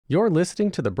You're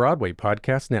listening to the Broadway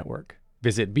Podcast Network.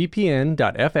 Visit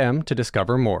bpn.fm to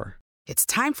discover more. It's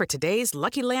time for today's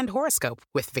Lucky Land horoscope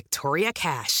with Victoria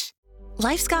Cash.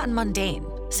 Life's gotten mundane,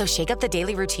 so shake up the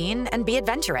daily routine and be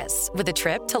adventurous with a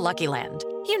trip to Lucky Land.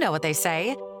 You know what they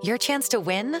say, your chance to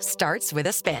win starts with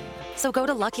a spin. So go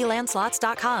to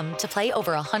LuckyLandSlots.com to play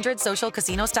over 100 social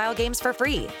casino-style games for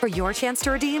free for your chance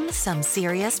to redeem some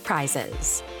serious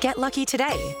prizes. Get lucky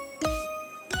today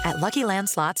at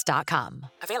LuckyLandSlots.com.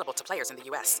 Available to players in the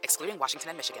U.S., excluding Washington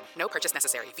and Michigan. No purchase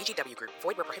necessary. VGW Group.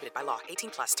 Void where prohibited by law.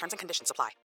 18 plus. Terms and conditions apply.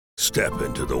 Step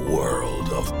into the world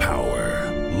of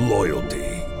power, loyalty,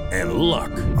 and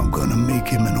luck. I'm gonna make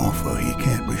him an offer he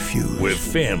can't refuse. With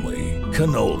family,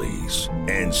 cannolis,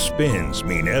 and spins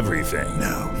mean everything.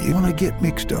 Now, you wanna get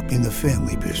mixed up in the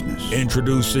family business.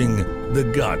 Introducing The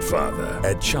Godfather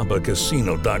at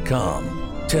ChumbaCasino.com.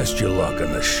 Test your luck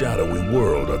in the shadowy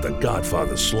world of The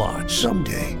Godfather slot.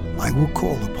 Someday, I will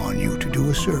call upon you to do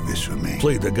a service for me.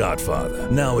 Play The Godfather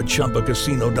now at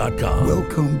ChumbaCasino.com.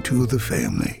 Welcome to the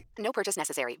family. No purchase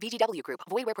necessary. VGW Group.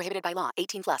 Void where prohibited by law.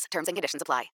 18 plus. Terms and conditions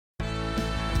apply.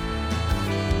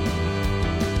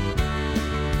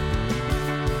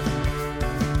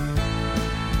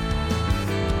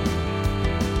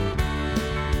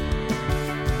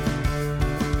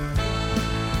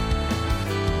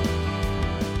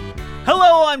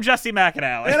 Hello, I'm Jesse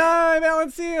McAnally. And I'm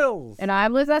Alan Seals. And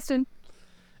I'm Liz Eston.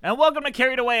 And welcome to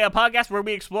Carried Away, a podcast where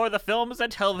we explore the films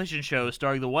and television shows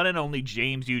starring the one and only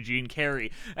James Eugene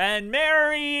Carey. And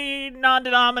merry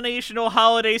non-denominational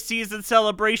holiday season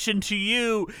celebration to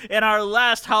you in our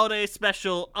last holiday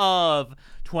special of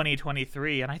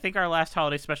 2023. And I think our last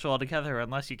holiday special altogether,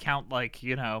 unless you count,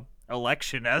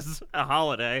 election as a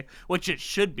holiday, which it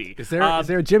should be. Is there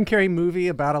a Jim Carrey movie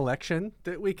about election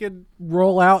that we could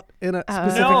roll out in a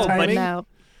specific timing? No.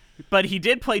 But he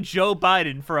did play Joe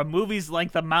Biden for a movie's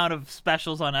length amount of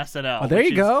specials on SNL. Oh, there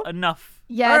you go. Enough.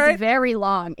 Yeah, All it's right. very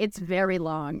long. It's very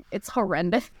long. It's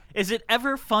horrendous. Is it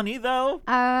ever funny, though?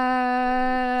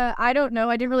 I don't know.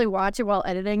 I didn't really watch it while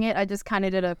editing it. I just kind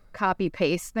of did a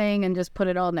copy-paste thing and just put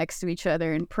it all next to each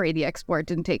other and pray the export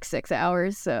didn't take 6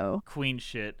 hours, so... Queen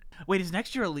shit. Wait, is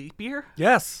next year a leap year?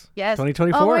 Yes. Yes.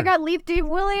 2024. Oh my god, Leap Dave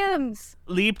Williams!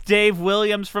 Leap Dave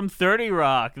Williams from 30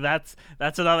 Rock. That's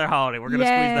another holiday. We're going to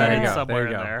squeeze that There in you go. somewhere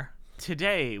There you in go. there.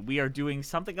 Today, we are doing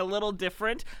something a little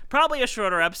different. Probably a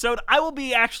shorter episode. I will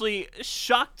be actually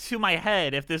shocked to my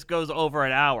head if this goes over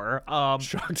an hour.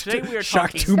 Today we are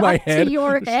shocked talking... to my Shocked to head.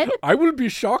 your head? I will be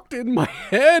shocked in my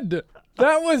head.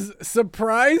 That was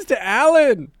surprise to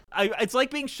Alan. It's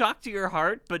like being shocked to your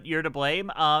heart, but you're to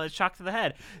blame. It's shocked to the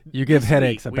head. You give This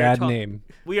headaches week, a we are bad name.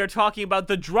 We are talking about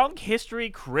The Drunk History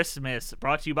Christmas,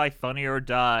 brought to you by Funny or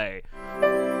Die.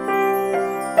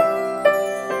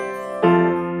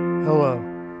 Hello.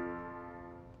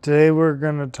 Today we're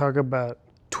going to talk about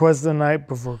 'Twas the Night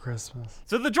Before Christmas.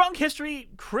 So The Drunk History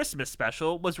Christmas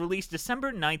special was released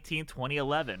December 19,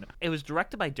 2011. It was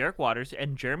directed by Derek Waters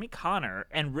and Jeremy Connor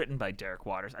and written by Derek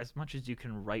Waters, as much as you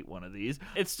can write one of these.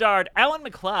 It starred Alan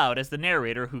McLeod as the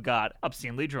narrator who got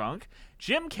obscenely drunk,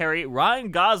 Jim Carrey,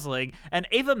 Ryan Gosling, and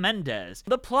Ava Mendez.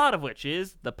 The plot of which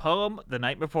is the poem The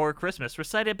Night Before Christmas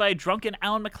recited by drunken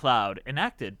Alan McLeod,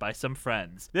 enacted by some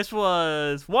friends. This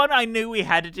was one I knew we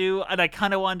had to do, and I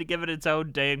kind of wanted to give it its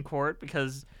own day in court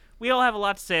because we all have a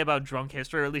lot to say about drunk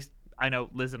history, or at least I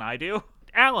know Liz and I do.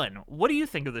 Alan, what do you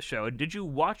think of the show, and did you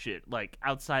watch it,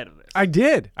 outside of this? I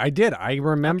did. I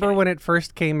remember Okay. when it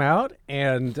first came out,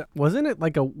 and wasn't it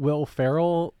like a Will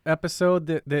Ferrell episode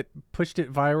that pushed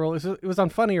it viral? It was on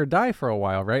Funny or Die for a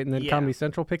while, right? And then Yeah. Comedy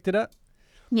Central picked it up?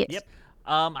 Yes. Yep.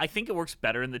 I think it works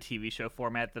better in the TV show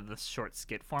format than the short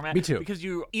skit format. Me too. Because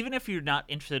even if you're not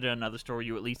interested in another story,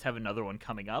 you at least have another one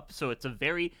coming up. So it's a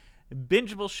very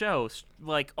bingeable show,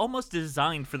 almost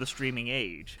designed for the streaming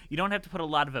age. You don't have to put a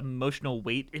lot of emotional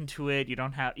weight into it. You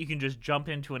can just jump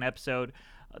into an episode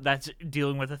that's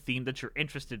dealing with a theme that you're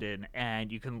interested in, and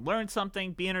you can learn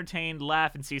something, be entertained,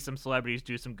 laugh, and see some celebrities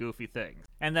do some goofy things.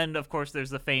 And then, of course, there's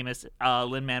the famous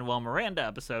Lin-Manuel Miranda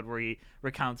episode where he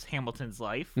recounts Hamilton's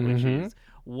life, which is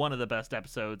one of the best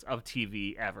episodes of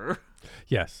TV ever.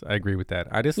 Yes, I agree with that.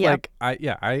 I just Yeah.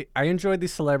 I enjoyed the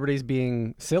celebrities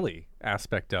being silly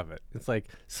aspect of it. It's like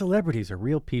celebrities are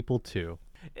real people too.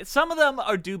 Some of them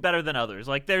do better than others.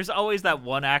 There's always that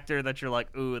one actor that you're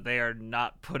like, ooh, they are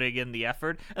not putting in the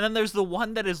effort. And then there's the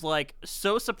one that is,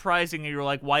 so surprising, and you're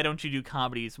like, why don't you do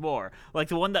comedies more?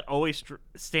 The one that always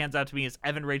stands out to me is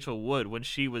Evan Rachel Wood when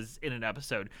she was in an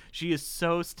episode. She is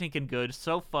so stinking good,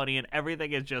 so funny, and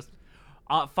everything is just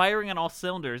firing on all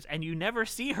cylinders, and you never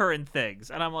see her in things.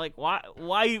 And I'm like,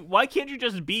 why can't you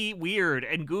just be weird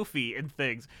and goofy in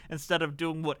things instead of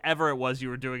doing whatever it was you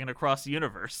were doing in Across the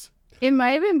Universe? It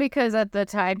might have been because at the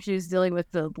time she was dealing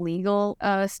with the legal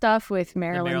stuff with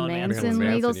Marilyn Manson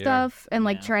legal stuff and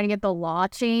like trying to get the law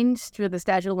changed for the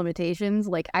statute of limitations.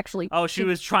 Like actually, she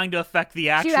was trying to affect the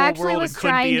actual world and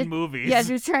couldn't be in movies. Yeah,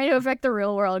 she was trying to affect the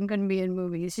real world and couldn't be in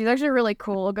movies. She's actually really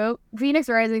cool. Go Phoenix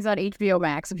Rising's on HBO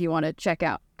Max if you want to check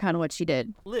out kind of what she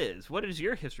did. Liz, what is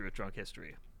your history with Drunk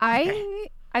History?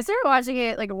 I started watching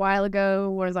it like a while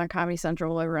ago when it was on Comedy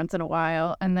Central every once in a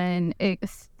while, and then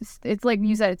it's like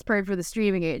you said, it's perfect for the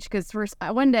streaming age. Because first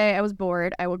one day I was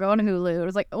bored, I would go on Hulu. I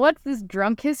was like, "What's this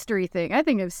Drunk History thing? I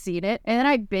think I've seen it," and then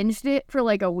I binged it for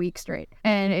like a week straight,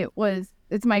 and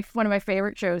it's one of my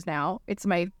favorite shows now. It's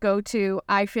my go-to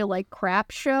I feel like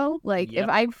crap show. Like if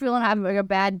I feel I'm having like a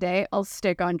bad day, I'll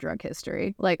stick on Drunk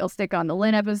History. Like I'll stick on the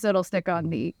Lynn episode, I'll stick on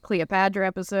the Cleopatra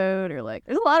episode, or like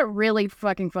there's a lot of really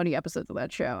fucking funny episodes of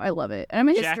that show. I love it. And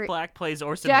I'm a Jack Black plays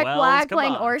Orson Welles. Jack Black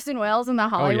playing Orson Welles in the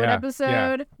Hollywood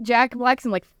episode. Yeah. Jack Black's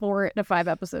in like 4 to 5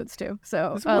 episodes too.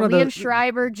 So Liam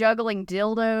Schreiber juggling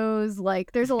dildos.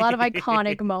 Like there's a lot of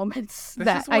iconic moments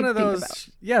that I think about.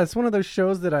 Yeah, it's one of those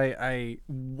shows that I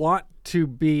want to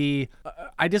be.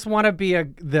 I just want to be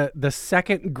the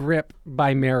second grip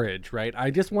by marriage, right?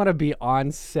 I just want to be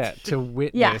on set to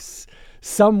witness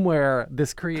somewhere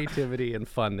this creativity and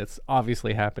fun that's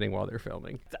obviously happening while they're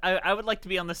filming. I would like to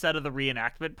be on the set of the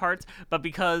reenactment parts, but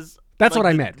because that's what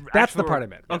I meant. That's the part I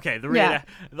meant. Okay,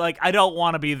 like I don't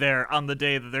want to be there on the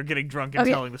day that they're getting drunk and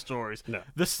telling the stories. No.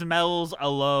 The smells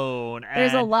alone.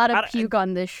 There's a lot of puke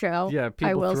on this show. Yeah, people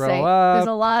I will throw say. up. There's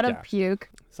a lot of puke.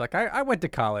 It's like I went to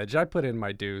college. I put in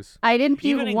my dues. I didn't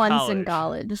puke once in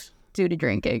college due to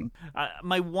drinking.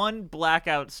 My one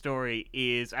blackout story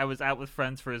is I was out with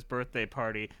friends for his birthday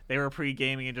party. They were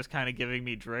pre-gaming and just kind of giving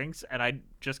me drinks, and I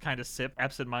just kind of sip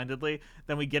absentmindedly.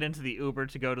 Then we get into the Uber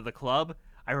to go to the club.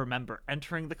 I remember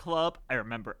entering the club. I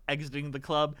remember exiting the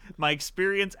club. My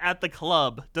experience at the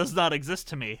club does not exist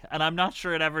to me, and I'm not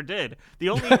sure it ever did. The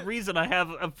only reason I have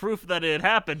a proof that it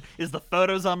happened is the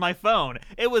photos on my phone.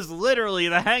 It was literally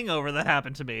the hangover that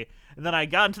happened to me. And then I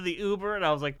got into the Uber, and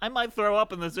I was like, I might throw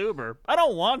up in this Uber. I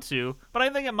don't want to, but I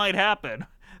think it might happen.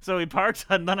 So we parked,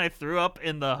 and then I threw up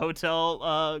in the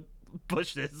hotel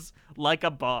bushes like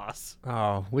a boss.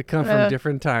 Oh, we come from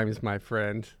different times, my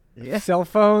friend. Yeah. Cell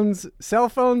phones and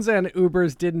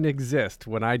Ubers didn't exist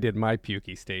when I did my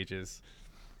pukey stages.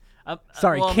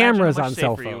 Cameras on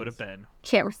cell phones. Would have been.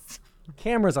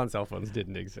 Cameras on cell phones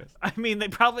didn't exist. I mean, they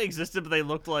probably existed, but they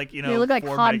looked like, they look like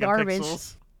 4 hot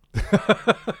megapixels.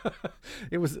 garbage.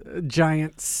 It was a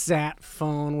giant sat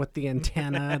phone with the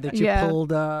antenna that you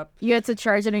pulled up. You had to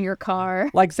charge it in your car.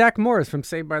 Like Zach Morris from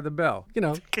Saved by the Bell.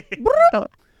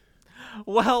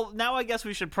 Well, now I guess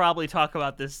we should probably talk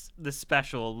about this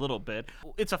special a little bit.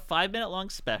 It's a 5-minute long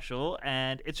special,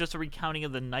 and it's just a recounting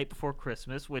of the night before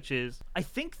Christmas, which is, I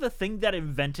think, the thing that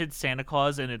invented Santa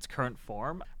Claus in its current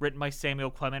form, written by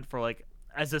Samuel Clement for, like,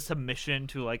 as a submission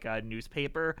to like a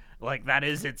newspaper. Like that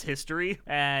is its history,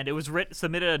 and it was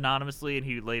submitted anonymously, and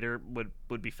he later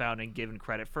would be found and given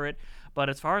credit for it. But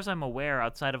as far as I'm aware,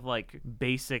 outside of like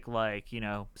basic like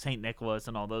Saint Nicholas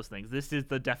and all those things, this is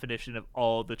the definition of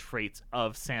all the traits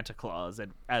of Santa Claus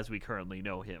and as we currently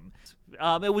know him.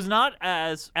 It was not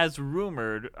as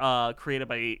rumored, created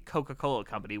by Coca-Cola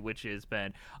Company, which has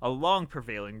been a long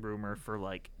prevailing rumor for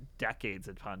like decades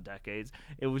upon decades.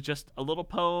 It was just a little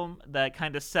poem that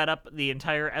kind of set up the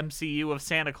entire MCU of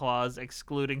Santa Claus,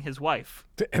 excluding his wife.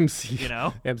 The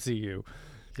MCU, MCU.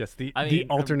 Yes, the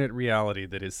alternate reality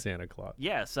that is Santa Claus.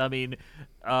 Yes, I mean,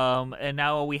 and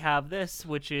now we have this,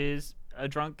 which is a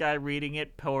drunk guy reading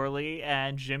it poorly,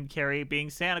 and Jim Carrey being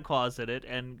Santa Claus at it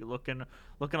and looking a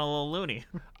little loony.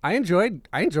 I enjoyed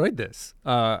this.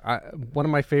 One of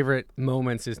my favorite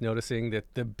moments is noticing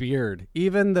that the beard,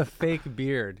 even the fake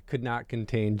beard, could not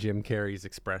contain Jim Carrey's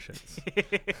expressions.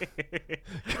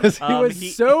 Because he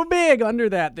was so big under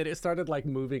that it started like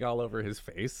moving all over his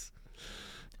face.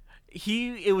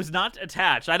 It was not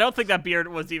attached. I don't think that beard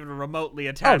was even remotely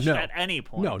attached at any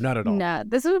point. No, not at all. No,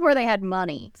 this is where they had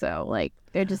money, so like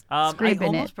they're just scraping it. I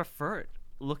almost prefer it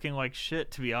looking like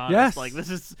shit, to be honest. Yes. Like this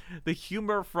is the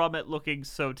humor from it looking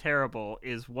so terrible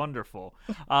is wonderful.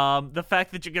 The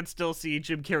fact that you can still see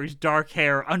Jim Carrey's dark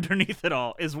hair underneath it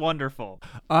all is wonderful.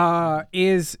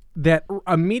 Is that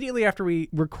immediately after we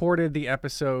recorded the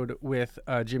episode with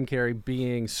Jim Carrey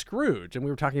being Scrooge, and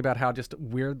we were talking about how just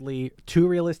weirdly too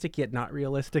realistic yet not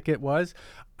realistic it was,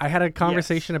 I had a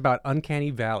conversation about Uncanny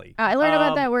Valley. I learned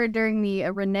about that word during the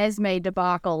Renesmee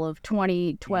debacle of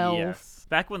 2012. Yes.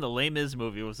 Back when the Les Mis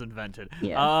movie was invented.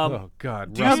 Yeah. Oh,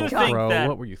 God. do you Russell think Crowe, that-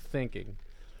 what were you thinking?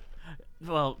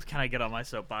 Well, can I get on my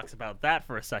soapbox about that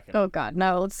for a second? Oh, God.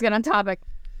 No, let's get on topic.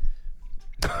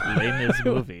 Les Mis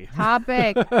movie.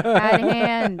 Topic at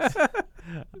hand.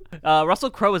 Russell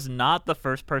Crowe is not the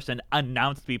first person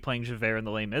announced to be playing Javert in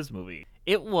the Les Mis movie.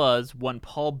 It was one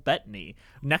Paul Bettany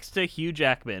next to Hugh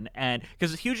Jackman, and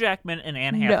because Hugh Jackman and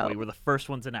Anne Hathaway were the first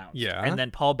ones announced, and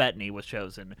then Paul Bettany was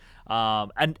chosen,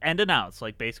 and announced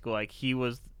basically he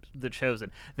was the chosen.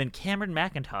 Then Cameron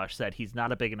McIntosh said he's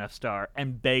not a big enough star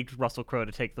and begged Russell Crowe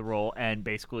to take the role and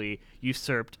basically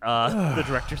usurped the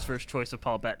director's first choice of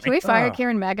Paul Bettany. Can we fire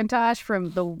Karen McIntosh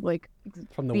from the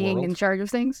being world? in charge of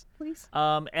things, please?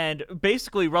 And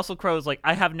basically Russell Crowe's like,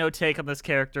 I have no take on this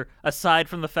character aside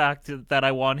from the fact that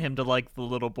I want him to like the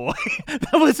little boy.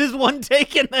 That was his one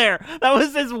take in there. That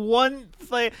was his one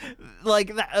thing.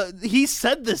 He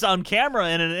said this on camera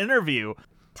in an interview.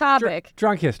 Topic.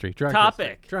 Drunk history. Drunk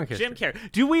history. Jim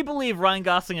Carrey. Do we believe Ryan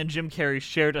Gosling and Jim Carrey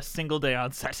shared a single day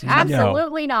on set?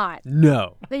 Absolutely not.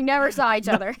 No. They never saw each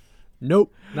other.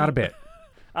 Nope. Not a bit.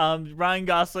 Ryan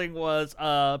Gosling was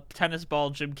a tennis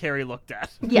ball Jim Carrey looked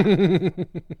at. Yeah.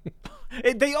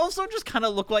 They also just kind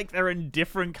of look like they're in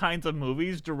different kinds of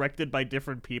movies directed by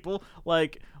different people.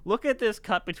 Like, look at this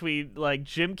cut between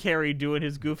Jim Carrey doing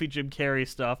his goofy Jim Carrey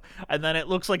stuff, and then it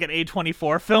looks like an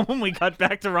A24 film when we cut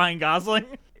back to Ryan Gosling.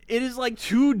 It is like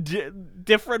two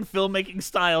different filmmaking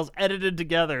styles edited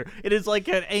together. It is like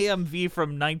an AMV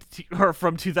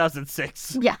from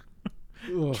 2006. Yeah.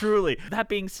 Truly. That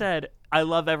being said, I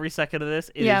love every second of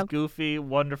this. It is goofy,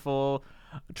 wonderful,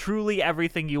 truly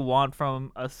everything you want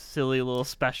from a silly little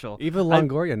special. Eva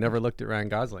Longoria never looked at Ryan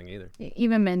Gosling either.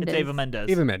 Eva Mendes. It's Eva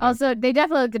Mendes. Also, they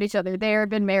definitely looked at each other. They have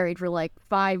been married for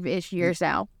 5-ish years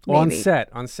now. Well, maybe.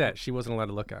 on set, she wasn't allowed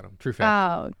to look at him. True fact.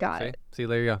 Oh, got it. See,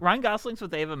 there you go. Ryan Gosling's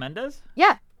with Eva Mendes?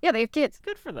 Yeah, they have kids.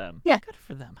 Good for them. Yeah. Good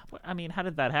for them. I mean, how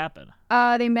did that happen?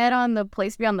 They met on The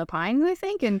Place Beyond the Pines, I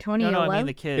think, in 2011. No, I mean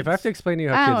the kids. If I have to explain to you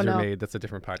I how don't kids are know. made, that's a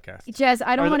different podcast. Jess,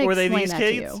 I don't want to Were they explain these that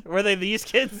kids? to you. Were they these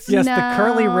kids? Yes, the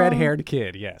curly No. red-haired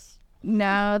kid, yes.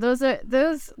 No, those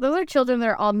are children that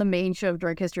are on the main show of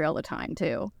Drunk History all the time,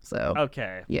 too. So,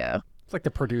 Okay. yeah. It's like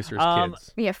the producer's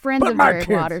kids. Yeah, friends of Derek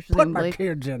Waters, Put my presumably.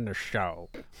 kids in the show.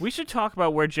 We should talk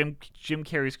about where Jim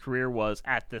Carrey's career was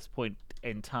at this point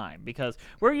in time, because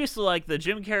we're used to the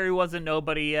Jim Carrey wasn't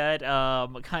nobody yet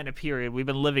kind of period. We've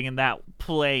been living in that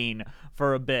plane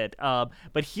for a bit.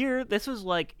 But here, this was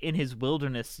in his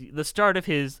wilderness, the start of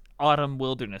his autumn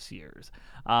wilderness years.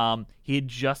 He had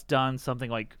just done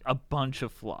something like a bunch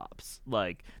of flops.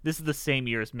 This is the same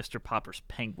year as Mr. Popper's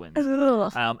Penguins.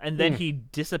 And then he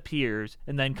disappears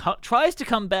and then tries to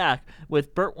come back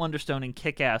with Burt Wonderstone and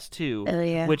Kick-Ass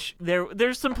 2, which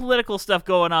there's some political stuff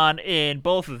going on in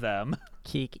both of them.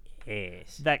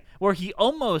 Kick-Ass. Where he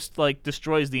almost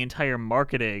destroys the entire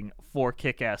marketing for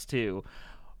Kick-Ass 2.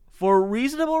 For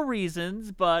reasonable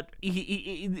reasons, but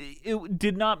it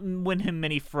did not win him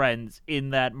many friends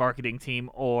in that marketing team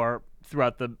or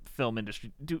throughout the film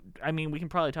industry. We can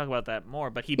probably talk about that more,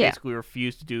 but he basically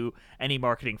refused to do any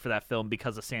marketing for that film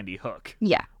because of Sandy Hook.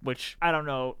 Yeah. Which, I don't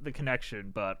know the connection,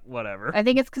 but whatever. I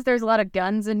think it's because there's a lot of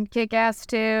guns in Kick-Ass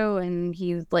too, and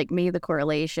he made the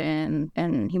correlation,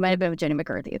 and he might have been with Jenny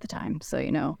McCarthy at the time, so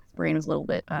his brain was a little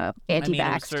bit anti-vaxxed.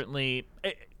 It was certainly...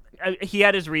 he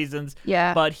had his reasons,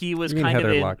 Yeah. but he was You mean kind of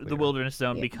Heather in Locklear. the wilderness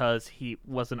zone because he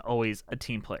wasn't always a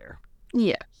team player.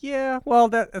 Yeah. Yeah, well,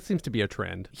 that seems to be a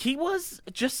trend. He was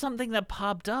just something that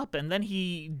popped up, and then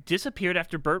he disappeared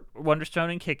after Burt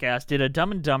Wonderstone and Kick-Ass, did a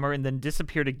Dumb and Dumber, and then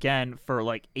disappeared again for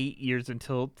 8 years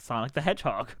until Sonic the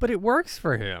Hedgehog. But it works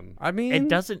for him. I mean... It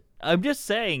doesn't... I'm just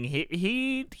saying,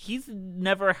 he's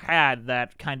never had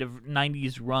that kind of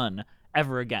 90s run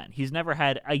ever again. He's never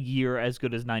had a year as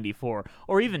good as 94,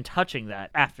 or even touching that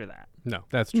after that. No,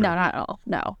 that's true. No, not at all.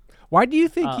 No. Why do you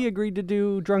think he agreed to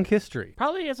do Drunk History?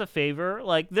 Probably as a favor.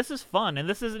 This is fun, and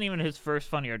this isn't even his first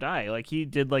Funny or Die. He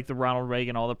did the Ronald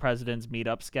Reagan All the Presidents Meet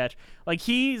Up sketch.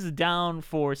 He's down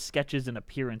for sketches and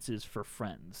appearances for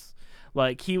friends.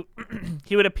 He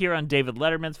would appear on David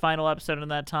Letterman's final episode in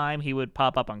that time. He would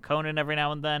pop up on Conan every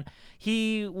now and then.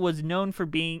 He was known for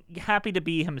being happy to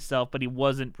be himself, but he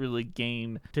wasn't really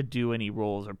game to do any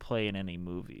roles or play in any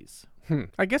movies.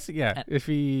 I guess, yeah, if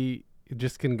he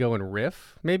just can go and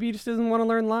riff, maybe he just doesn't want to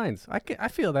learn lines. I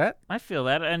feel that. I feel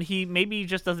that, and he maybe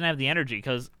just doesn't have the energy,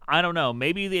 because I don't know.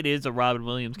 Maybe it is a Robin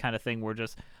Williams kind of thing where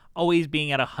just always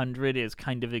being at 100 is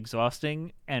kind of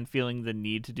exhausting and feeling the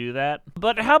need to do that.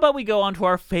 But how about we go on to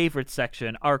our favorite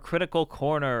section, our Critical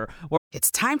Corner.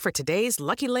 It's time for today's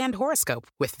Lucky Land horoscope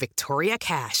with Victoria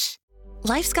Cash.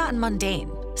 Life's gotten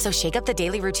mundane, so shake up the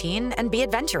daily routine and be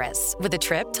adventurous with a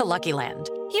trip to Lucky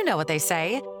Land. You know what they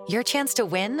say, your chance to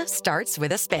win starts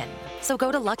with a spin. So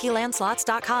go to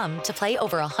LuckyLandSlots.com to play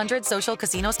over 100 social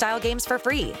casino-style games for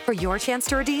free for your chance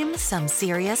to redeem some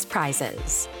serious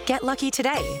prizes. Get lucky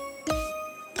today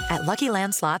at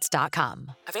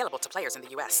LuckyLandSlots.com. Available to players in the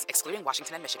U.S., excluding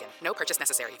Washington and Michigan. No purchase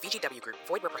necessary. VGW Group.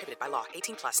 Void where prohibited by law.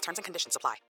 18 plus. Terms and conditions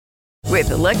apply. With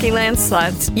the Lucky Land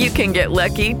Slots, you can get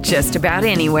lucky just about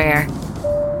anywhere.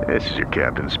 This is your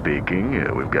captain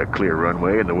speaking. We've got clear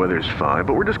runway and the weather's fine,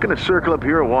 but we're just going to circle up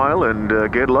here a while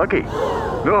and get lucky.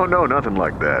 No, nothing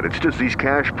like that. It's just these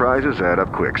cash prizes add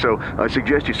up quick. So I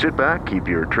suggest you sit back, keep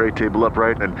your tray table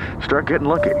upright, and start getting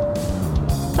lucky.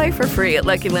 Play for free at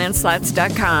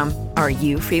LuckyLandSlots.com. Are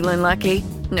you feeling lucky?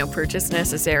 No purchase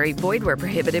necessary. Void where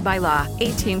prohibited by law.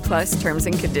 18 plus terms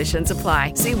and conditions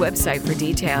apply. See website for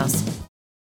details.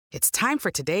 It's time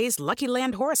for today's Lucky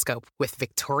Land horoscope with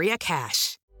Victoria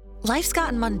Cash. Life's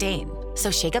gotten mundane,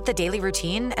 so shake up the daily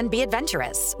routine and be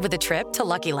adventurous with a trip to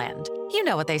Lucky Land. You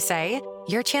know what they say,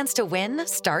 your chance to win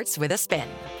starts with a spin.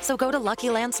 So go to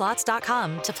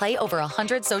LuckyLandSlots.com to play over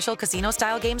 100 social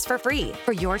casino-style games for free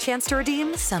for your chance to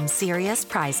redeem some serious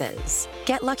prizes.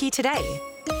 Get lucky today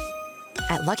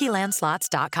at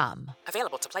LuckyLandSlots.com.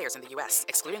 Available to players in the U.S.,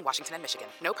 excluding Washington and Michigan.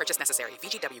 No purchase necessary.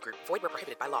 VGW Group. Void where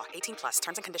prohibited by law. 18 plus.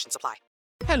 Terms and conditions apply.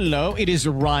 Hello, it is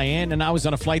Ryan, and I was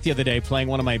on a flight the other day playing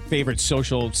one of my favorite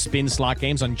social spin slot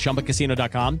games on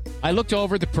ChumbaCasino.com. I looked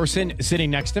over at the person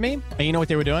sitting next to me, and you know what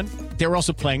they were doing? They were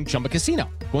also playing Chumba Casino.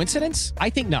 Coincidence?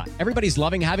 I think not. Everybody's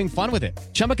loving having fun with it.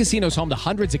 Chumba Casino is home to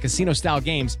hundreds of casino-style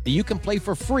games that you can play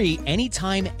for free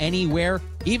anytime, anywhere,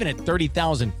 even at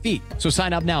 30,000 feet. So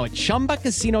sign up now at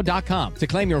ChumbaCasino.com to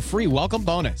claim your free welcome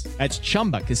bonus. That's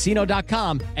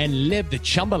ChumbaCasino.com and live the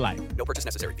Chumba life. No purchase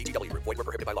necessary. VGW Group. Void where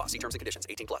prohibited by law. See terms and conditions.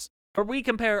 18 plus. Where we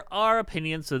compare our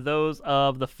opinions to those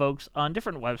of the folks on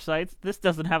different websites. This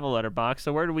doesn't have a letterbox,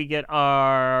 so where do we get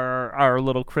our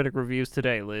little critic reviews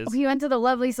today, Liz? We went to the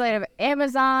lovely site of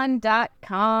Amazon.com,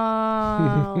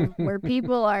 where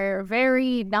people are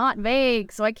very not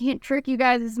vague, so I can't trick you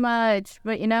guys as much.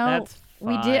 But you know, That's fine.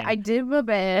 I did my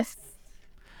best.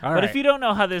 But if you don't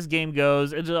know how this game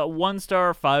goes, it's a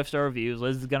 1-star, 5-star reviews.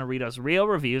 Liz is going to read us real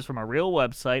reviews from a real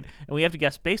website, and we have to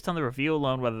guess based on the review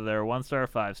alone whether they're 1-star or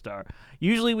 5-star.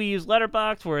 Usually we use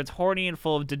Letterboxd where it's horny and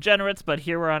full of degenerates, but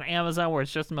here we're on Amazon where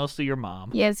it's just mostly your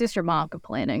mom. Yeah, it's just your mom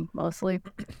complaining, mostly.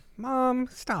 Mom,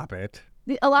 stop it.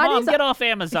 Mom, get off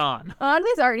Amazon. A lot of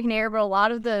these aren't here, but a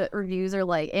lot of the reviews are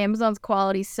like, Amazon's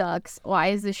quality sucks. Why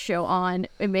is this show on?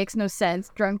 It makes no sense.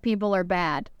 Drunk people are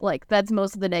bad. Like, that's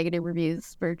most of the negative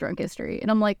reviews for Drunk History. And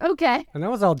I'm like, okay. And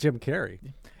that was all Jim Carrey.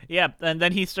 Yeah, and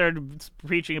then he started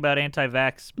preaching about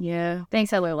anti-vax. Yeah.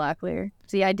 Thanks, Heather Locklear.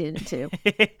 See, I did it too.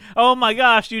 Oh my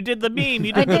gosh, you did the meme.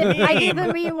 You did the meme. I did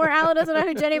the meme where Alan doesn't know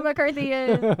who Jenny McCarthy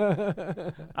is.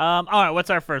 All right, what's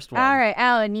our first one? All right,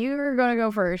 Alan, you're going to go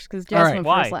first because Jess went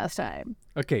Why? first last time.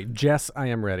 Okay, Jess, I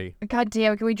am ready. God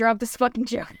damn, can we drop this fucking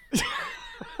joke?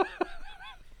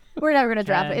 We're never going to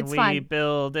drop it. It's fine. We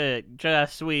build it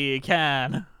just we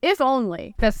can. If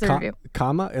only. That's the review.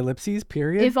 Comma, ellipses,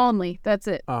 period? If only. That's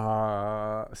it.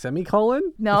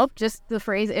 Semicolon? Nope, just the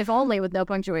phrase if only with no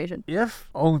punctuation. If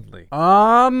only.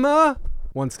 1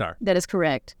 star. That is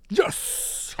correct.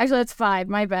 Yes! Actually, that's 5.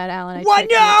 My bad, Alan. What?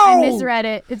 No! I misread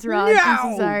it. It's wrong. No!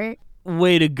 I'm so sorry.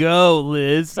 Way to go,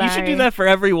 Liz. You should do Sorry. that for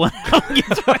everyone.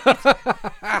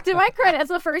 To my credit, it's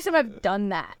the first time I've done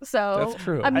that. So That's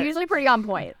true. I'm usually pretty on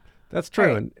point. That's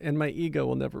true, Right. and my ego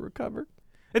will never recover.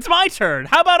 It's my turn.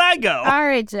 How about I go? All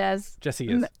right, Jess. Jesse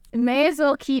is. May as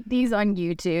well keep these on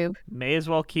YouTube. May as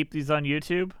well keep these on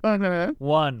YouTube. Uh-huh.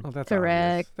 1. Oh, that's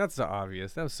Correct. obvious. That's so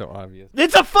obvious. That was so obvious.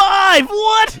 It's a 5!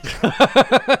 What?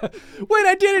 Wait,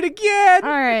 I did it again! All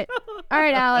right,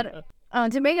 Alan.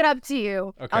 To make it up to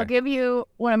you, Okay. I'll give you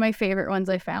one of my favorite ones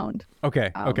I found. Okay,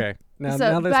 okay. Now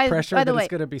so, there's by pressure the that way- it's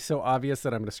going to be so obvious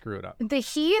that I'm going to screw it up. The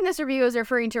he in this review is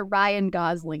referring to Ryan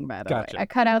Gosling, by the Gotcha. way. I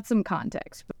cut out some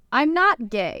context. I'm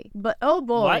not gay, but oh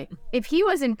boy, What? if he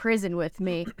was in prison with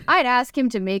me, I'd ask him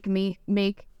to make me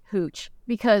make hooch.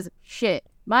 Because, shit,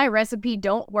 my recipe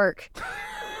don't work.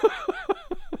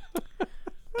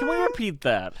 Can we repeat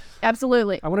that?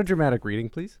 Absolutely. I want a dramatic reading,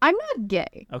 please. I'm not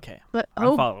gay. Okay. But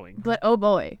I'm following. But oh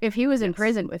boy, if he was in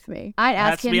prison with me, I'd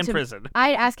Has ask to him be in prison.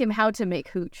 I'd ask him how to make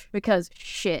hooch because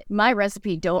shit, my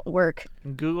recipe don't work.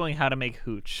 I'm Googling how to make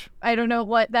hooch. I don't know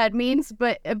what that means,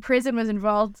 but prison was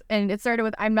involved, and it started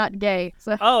with "I'm not gay."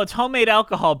 So Oh, it's homemade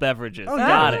alcohol beverages.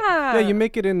 Got it. Yeah, you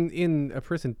make it in a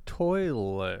prison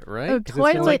toilet, right? Oh, 'Cause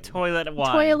it's toilet- Toilet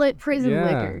wine. toilet prison yeah,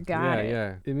 liquor. Got it.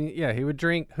 Yeah. I mean, yeah, he would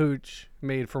drink hooch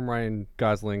made from Ryan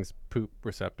Gosling's poop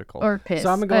receptacle. Or piss.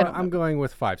 So I'm I going. don't know. I'm going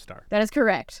with 5-star. That is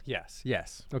correct. Yes.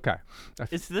 Okay.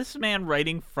 Is this man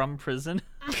writing from prison?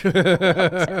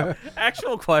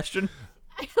 Actual question.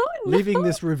 I don't know. Leaving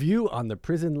this review on the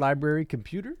prison library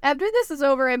computer. After this is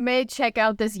over, I may check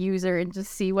out this user and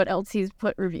just see what else he's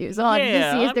put reviews on to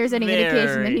Yeah, see if there's any indication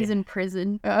that very- he's in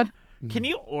prison. Can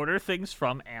you order things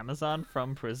from Amazon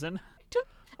from prison?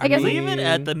 I guess Leave it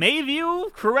at the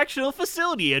Mayview Correctional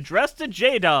Facility, addressed to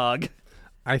J-Dog.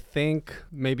 I think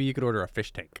maybe you could order a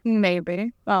fish tank.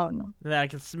 Maybe. Oh no. Then I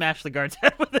can smash the guard's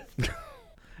head with it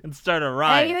and start a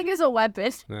riot. Anything is a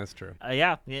weapon. That's true.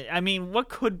 Yeah. I mean, what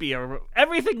could be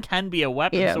everything can be a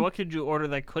weapon, Yeah. so what could you order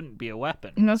that couldn't be a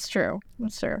weapon? That's true.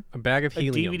 That's true. A bag of A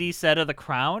helium. DVD set of The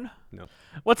Crown? No.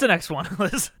 What's the next one,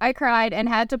 Liz? I cried and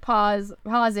had to pause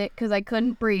it because I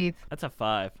couldn't breathe. That's a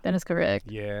 5. That is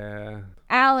correct. Yeah.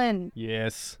 Alan,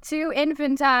 Yes. too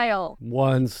infantile.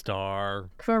 1 star.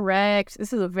 Correct.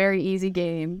 This is a very easy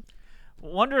game.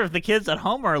 Wonder if the kids at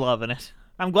home are loving it.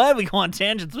 I'm glad we go on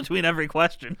tangents between every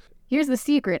question. Here's the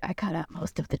secret. I cut out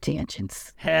most of the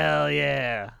tangents. Hell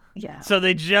yeah. Yeah. So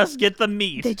they just get the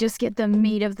meat. They just get the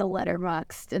meat of the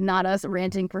letterboxd and not us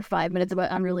ranting for 5 minutes about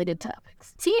unrelated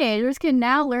topics. Teenagers can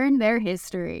now learn their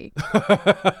history.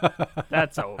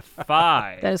 That's a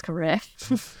 5. That is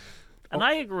correct. And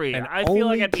I agree. And I feel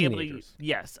like only I'd be able to teenagers.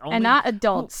 yes, only And not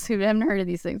adults who haven't heard of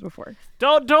these things before.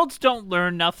 adults don't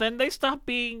learn nothing. They stop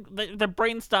being their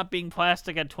brains stop being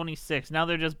plastic at 26. Now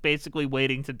they're just basically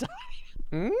waiting to die.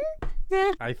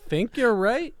 I think you're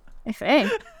right. I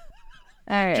think.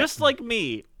 All right. Just like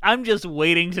me. I'm just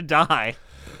waiting to die.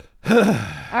 All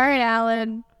right,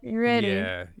 Alan. You ready?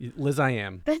 Yeah. Liz, I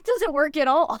am. That doesn't work at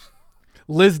all.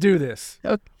 Liz, do this.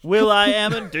 Will I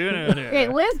am a do Okay,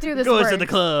 Liz, do this Goes works. to the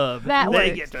club. That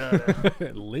They works.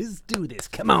 get Liz, do this.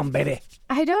 Come on, baby.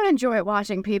 I don't enjoy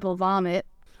watching people vomit.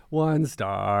 1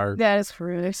 star. That is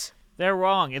correct. They're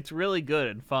wrong. It's really good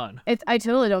and fun. I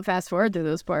totally don't fast forward through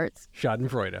those parts.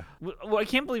 Schadenfreude. Well, I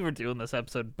can't believe we're doing this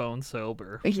episode bone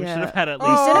sober. We should Yeah. have had at We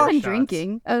least should have 4 been shots.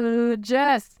 drinking.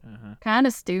 Just kind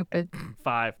of stupid.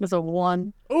 5. It was a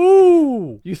 1.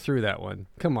 Ooh! You threw that one.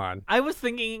 Come on. I was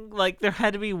thinking like there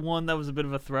had to be one that was a bit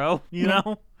of a throw, you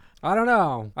know? I don't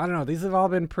know. These have all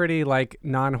been pretty, like,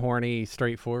 non-horny,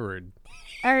 straightforward.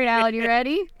 All right, Alan, you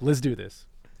ready? Liz, do this.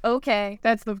 Okay.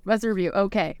 That's the review.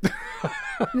 Okay.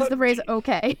 This is the phrase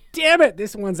okay. Damn it!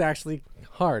 This one's actually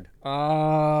hard.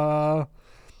 Okay.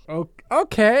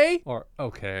 Or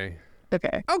okay.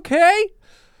 Okay. Okay.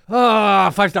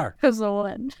 5 star. It was a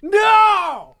 1.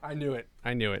 No! I knew it.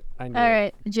 All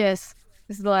right, Jess.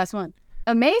 This is the last one.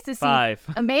 Amazed to see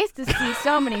 5. Amazed to see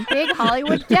so many big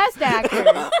Hollywood guest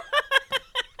actors.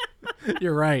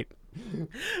 You're right.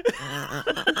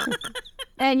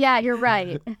 And yeah, you're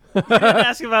right. You didn't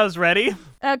ask if I was ready.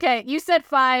 Okay, you said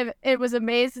 5. It was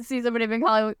amazed to see so many big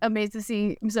Hollywood. Amazed to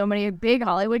see so many big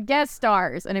Hollywood guest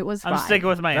stars, and it was 5. I'm sticking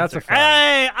with my That's answer. a 5.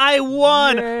 Hey, I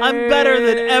won. I'm better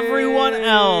than everyone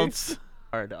else.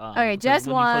 Okay, just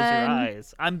when you close your one.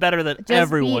 eyes. I'm better than Just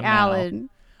everyone beat now. Alan.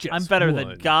 I'm better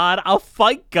than God. I'll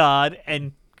fight God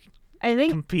and I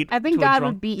think compete. I think to a God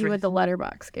drunk would beat you drink. with the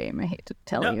letterbox game. I hate to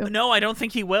tell you. No, I don't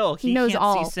think he will. He knows can't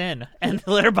all. see sin, and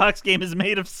the letterbox game is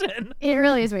made of sin. It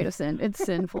really is made of sin. It's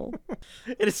sinful.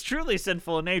 It is truly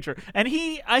sinful in nature, and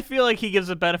I feel like he gives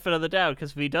a benefit of the doubt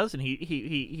because if he doesn't,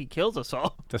 he kills us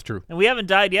all, That's true. and we haven't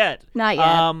died yet. Not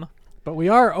yet. But we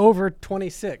are over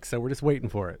 26, so we're just waiting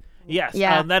for it. Yes,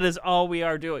 Yeah. that is all we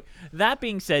are doing. That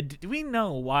being said, do we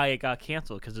know why it got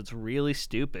canceled? Because it's really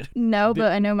stupid. No,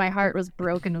 but I know my heart was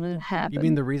broken when it happened. You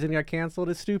mean the reason it got canceled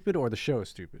is stupid or the show is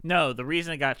stupid? No, the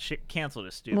reason it got canceled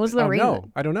is stupid. What was the Oh, reason?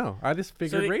 no. I don't know. I just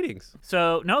figured they- ratings.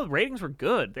 So, no, the ratings were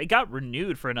good. They got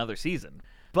renewed for another season.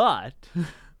 But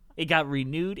it got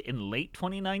renewed in late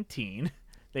 2019.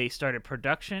 They started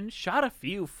production, shot a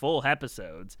few full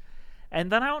episodes. And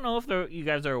then I don't know if you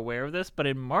guys are aware of this, but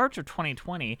in March of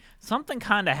 2020, something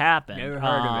kind of happened. Never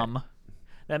heard of it.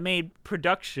 That made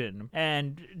production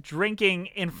and drinking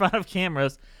in front of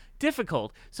cameras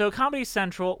difficult. So Comedy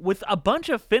Central, with a bunch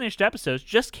of finished episodes,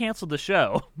 just canceled the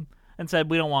show and said,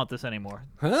 we don't want this anymore.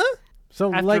 Huh?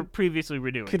 So, After like, previously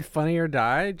renewing. could Funny or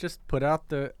Die just put out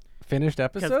the finished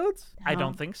episodes? I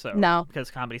don't think so. No.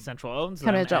 Because Comedy Central owns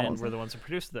Comedy them, Central and owns we're the ones who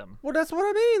produce them. Well, that's what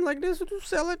I mean. Like, this,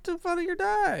 sell it to Funny or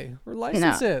Die, or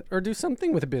license it, or do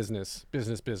something with a business.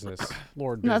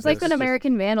 Lord. No, business. it's like when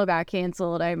American Vandal got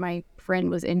canceled. My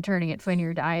friend was interning at Funny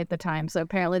or Die at the time, so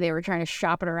apparently they were trying to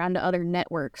shop it around to other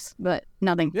networks, but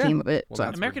nothing came of it. Well, so.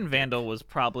 that's American Vandal was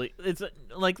probably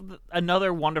like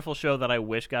another wonderful show that I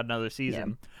wish got another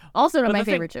season. Also one of But my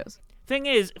the favorite shows. Thing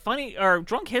is,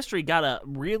 Drunk History got a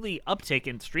really uptick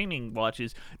in streaming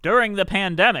watches during the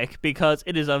pandemic because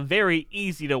it is a very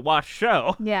easy to watch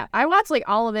show. Yeah, I watched like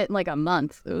all of it in like a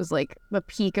month. It was like the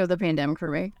peak of the pandemic for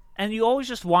me. And you always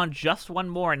just want just one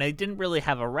more, and they didn't really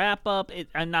have a wrap-up.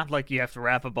 And not like you have to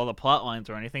wrap up all the plot lines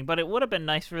or anything, but it would have been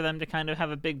nice for them to kind of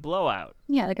have a big blowout.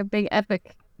 Yeah, like a big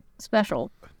epic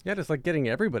special. Yeah, just like getting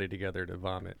everybody together to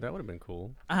vomit. That would have been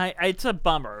cool. It's a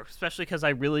bummer, especially because I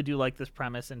really do like this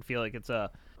premise and feel like it's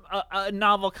a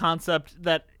novel concept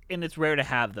that, and it's rare to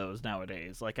have those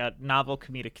nowadays. Like a novel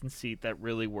comedic conceit that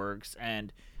really works,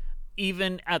 and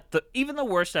even the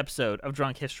worst episode of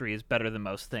Drunk History is better than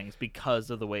most things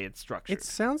because of the way it's structured. It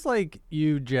sounds like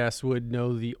you, Jess, would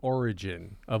know the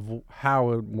origin of how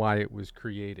and why it was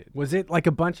created. Was it like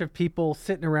a bunch of people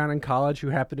sitting around in college who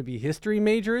happened to be history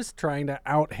majors trying to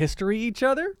out-history each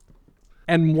other?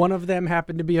 And one of them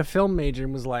happened to be a film major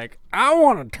and was like, I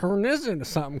want to turn this into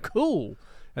something cool.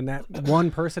 And that one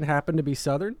person happened to be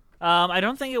Southern? I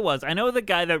don't think it was. I know the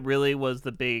guy that really was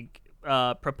the big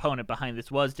proponent behind this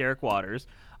was Derek Waters.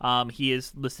 He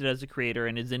is listed as a creator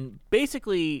and is in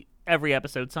basically every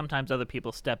episode. Sometimes other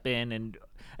people step in,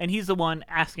 and he's the one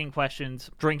asking questions,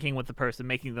 drinking with the person,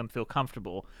 making them feel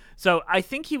comfortable. So I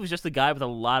think he was just a guy with a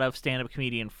lot of stand-up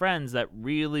comedian friends that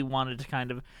really wanted to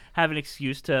kind of have an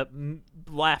excuse to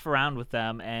laugh around with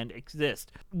them and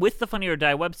exist. With the Funny or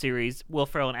Die web series, Will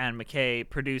Ferrell and Anne McKay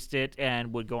produced it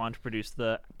and would go on to produce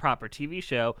the proper TV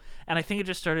show. And I think it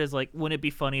just started as like, wouldn't it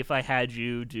be funny if I had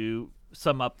you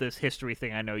sum up this history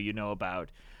thing I know you know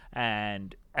about?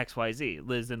 And XYZ.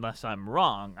 Liz, unless I'm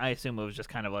wrong, I assume it was just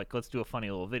kind of like, let's do a funny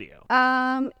little video.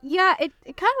 Yeah, it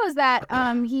kind of was that.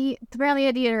 He apparently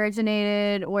idea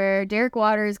originated where Derek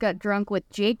Waters got drunk with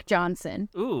Jake Johnson.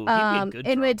 Ooh, he'd be a good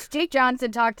in drunk. which Jake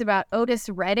Johnson talked about Otis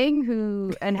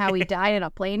Redding, and how he died in a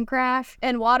plane crash.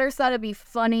 And Waters thought it'd be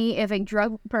funny if a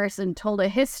drunk person told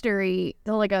a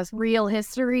real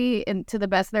history, and to the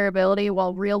best of their ability,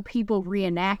 while real people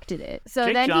reenacted it. So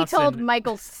Jake then Johnson- he told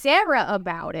Michael Cera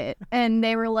about it, and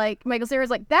they were like, Michael Cera's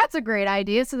like, that's a great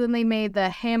idea. So then they made the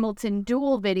Hamilton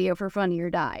Duel video for Funny or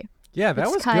Die. Yeah, that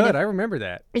Which was kind good. of- I remember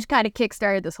that. Which kind of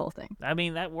kickstarted this whole thing. I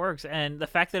mean, that works. And the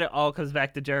fact that it all comes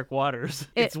back to Derek Waters,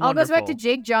 it's It all goes back to wonderful.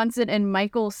 Jake Johnson and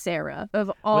Michael Cera,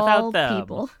 of all Without them.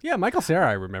 people. Yeah, Michael Cera,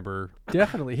 I remember.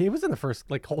 Definitely. He was in the first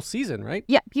whole season, right?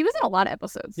 Yeah, he was in a lot of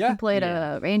episodes. Yeah. He played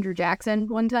Andrew Jackson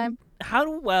one time.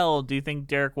 How well do you think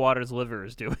Derek Waters' liver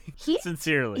is doing? He-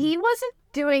 Sincerely. He wasn't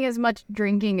doing as much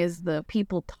drinking as the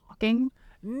people talking.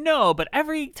 No, but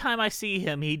every time I see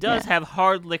him, he does have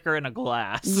hard liquor in a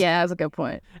glass. Yeah, that's a good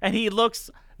point. And he looks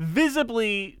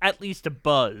visibly at least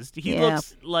buzzed. He Yeah.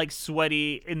 looks like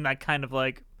sweaty in that kind of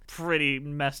like pretty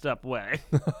messed up way.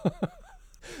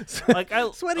 Like I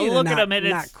Sweaty in look a at him and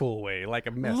not it's cool way, like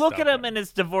a mess. look at him and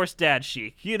it's divorced dad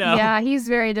chic, you know. Yeah, he's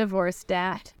very divorced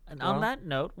dad. And on that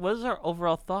note, what is our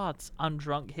overall thoughts on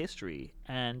Drunk History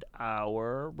and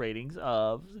our ratings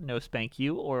of No Spank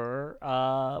You or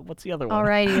what's the other one?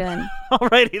 Alrighty then.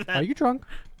 Alrighty then. Are you drunk?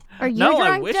 Are you No, drunk,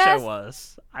 I wish Jess? I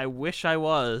was. I wish I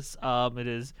was. It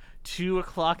is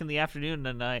 2:00 in the afternoon,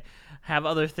 and I have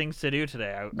other things to do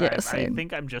today. I same.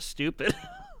 think I'm just stupid,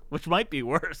 which might be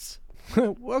worse.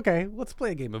 Okay, let's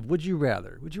play a game of Would You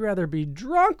Rather. Would you rather be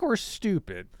drunk or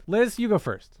stupid? Liz, you go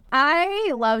first.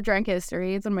 I love Drunk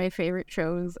History. It's one of my favorite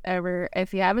shows ever.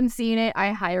 If you haven't seen it,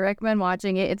 I highly recommend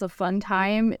watching it. It's a fun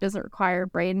time. It doesn't require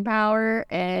brain power,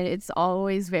 and it's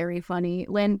always very funny.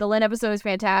 The Lynn episode is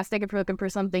fantastic if you're looking for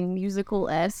something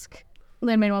musical-esque.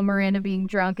 Lin-Manuel Miranda being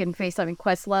drunk and FaceTiming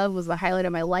Questlove was the highlight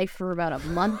of my life for about a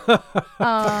month.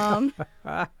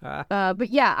 But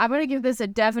yeah, I'm going to give this a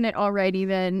definite alrighty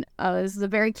then. This is a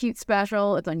very cute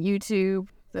special. It's on YouTube.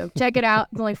 So check it out.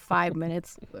 It's only 5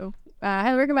 minutes. So I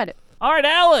highly recommend it. All right,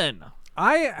 Alan.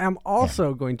 I am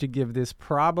also going to give this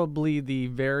probably the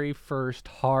very first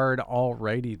hard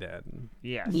alrighty then.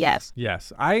 Yes.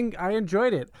 Yes, I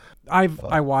enjoyed it.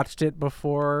 I watched it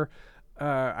before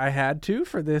I had to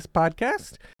for this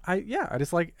podcast. I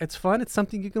just like, it's fun. It's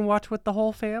something you can watch with the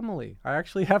whole family. I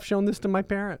actually have shown this to my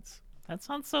parents. That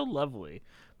sounds so lovely.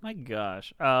 My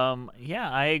gosh. Yeah,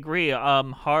 I agree.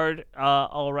 Hard.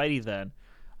 Alrighty then.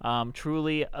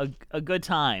 Truly a good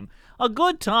time. A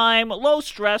good time, low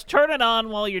stress. Turn it on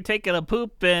while you're taking a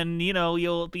poop, and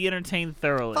you'll be entertained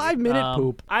thoroughly. 5-minute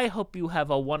poop. I hope you have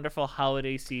a wonderful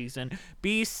holiday season.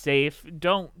 Be safe.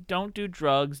 Don't do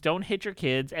drugs. Don't hit your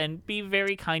kids, and be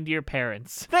very kind to your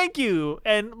parents. Thank you,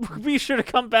 and be sure to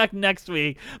come back next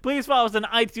week. Please follow us on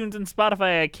iTunes and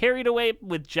Spotify at Carried Away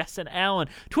with Jess and Alan.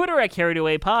 Twitter at Carried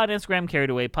Away Pod. Instagram Carried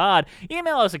Away Pod.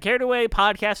 Email us at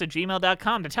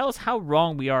carriedawaypodcast@gmail.com to tell us how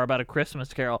wrong we are about A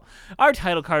Christmas Carol. Our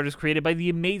title card is created by the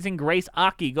amazing Grace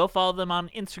Aki. Go follow them on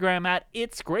Instagram at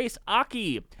It's Grace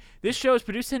Aki. This show is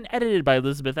produced and edited by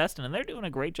Elizabeth Eston, and they're doing a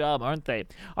great job, aren't they?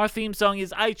 Our theme song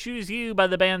is I Choose You by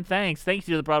the band Thanks. Thank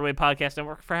you to the Broadway Podcast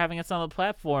Network for having us on the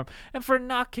platform and for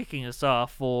not kicking us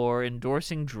off for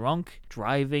endorsing drunk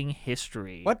driving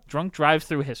history. What? Drunk drives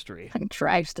through history.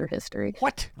 Drives through history.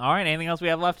 What? All right, anything else we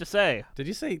have left to say? Did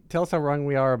you say, tell us how wrong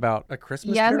we are about A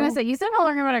Christmas Yeah, I was Carol? going to say, you said how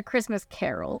long about A Christmas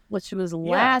Carol, which was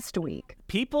last week.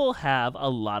 People have a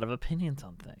lot of opinions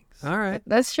on things. All right.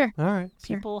 That's true. All right.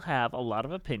 People have a lot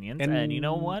of opinions, and you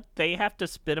know what? They have to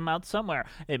spit them out somewhere.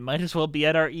 It might as well be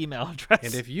at our email address.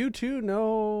 And if you too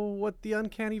know what the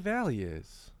uncanny valley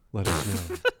is, let us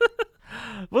know.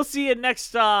 We'll see you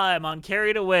next time on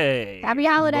Carried Away. Happy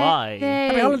holidays. Bye.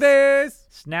 Happy holidays.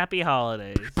 Snappy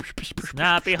holidays.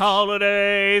 Snappy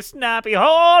holidays. Snappy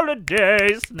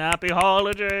holidays. Snappy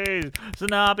holidays.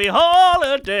 Snappy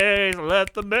holidays.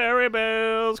 Let the merry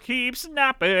bells keep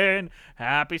snapping.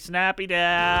 Happy snappy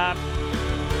dap.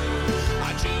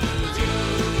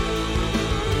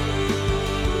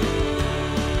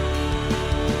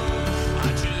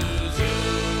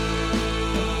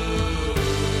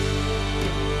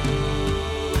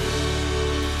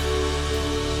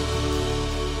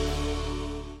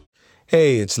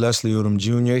 Hey, it's Leslie Odom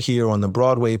Jr. here on the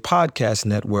Broadway Podcast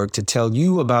Network to tell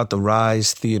you about the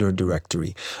Rise Theater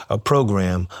Directory, a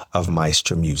program of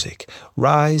Maestro Music.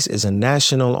 Rise is a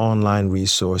national online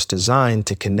resource designed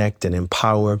to connect and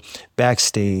empower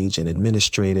backstage and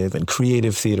administrative and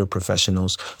creative theater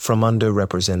professionals from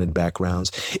underrepresented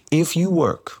backgrounds. If you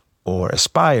work or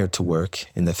aspire to work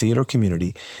in the theater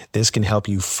community, this can help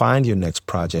you find your next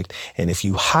project. And if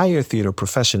you hire theater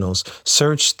professionals,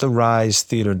 search the Rise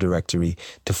Theater Directory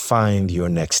to find your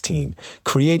next team.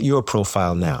 Create your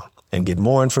profile now and get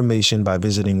more information by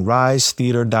visiting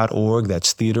risetheater.org.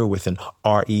 That's theater with an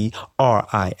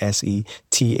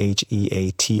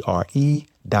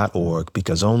RERISETHEATRE.org,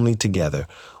 because only together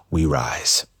we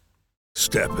rise.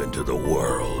 Step into the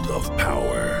world of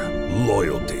power,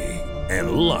 loyalty,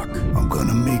 and luck. I'm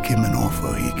gonna make him an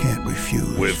offer he can't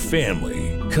refuse. With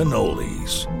family,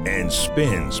 cannolis, and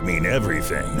spins mean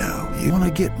everything. Now, you wanna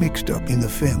get mixed up in the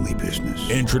family business.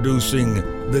 Introducing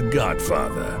The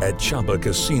Godfather at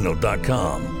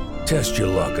ChumbaCasino.com. Test your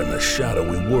luck in the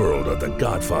shadowy world of The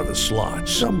Godfather slot.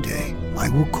 Someday, I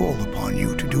will call upon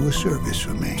you to do a service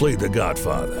for me. Play The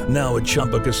Godfather now at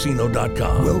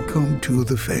ChumbaCasino.com. Welcome to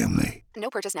the family. No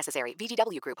purchase necessary.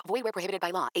 VGW Group. Void where prohibited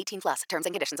by law. 18+. Terms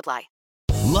and conditions apply.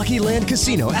 Lucky Land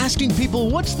Casino, asking people,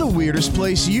 what's the weirdest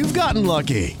place you've gotten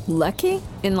lucky? Lucky?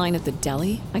 In line at the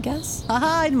deli, I guess?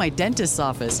 Aha, in my dentist's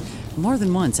office. More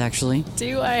than once, actually.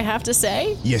 Do I have to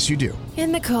say? Yes, you do.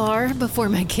 In the car before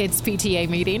my kids' PTA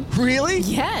meeting. Really?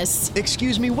 Yes.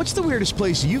 Excuse me, what's the weirdest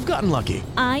place you've gotten lucky?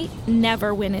 I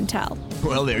never win and tell.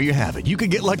 Well, there you have it. You can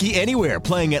get lucky anywhere,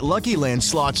 playing at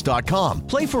LuckyLandSlots.com.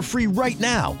 Play for free right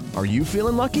now. Are you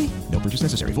feeling lucky? No purchase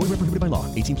necessary. Void where prohibited by law.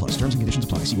 18+. Terms and conditions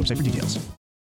apply. See website for details.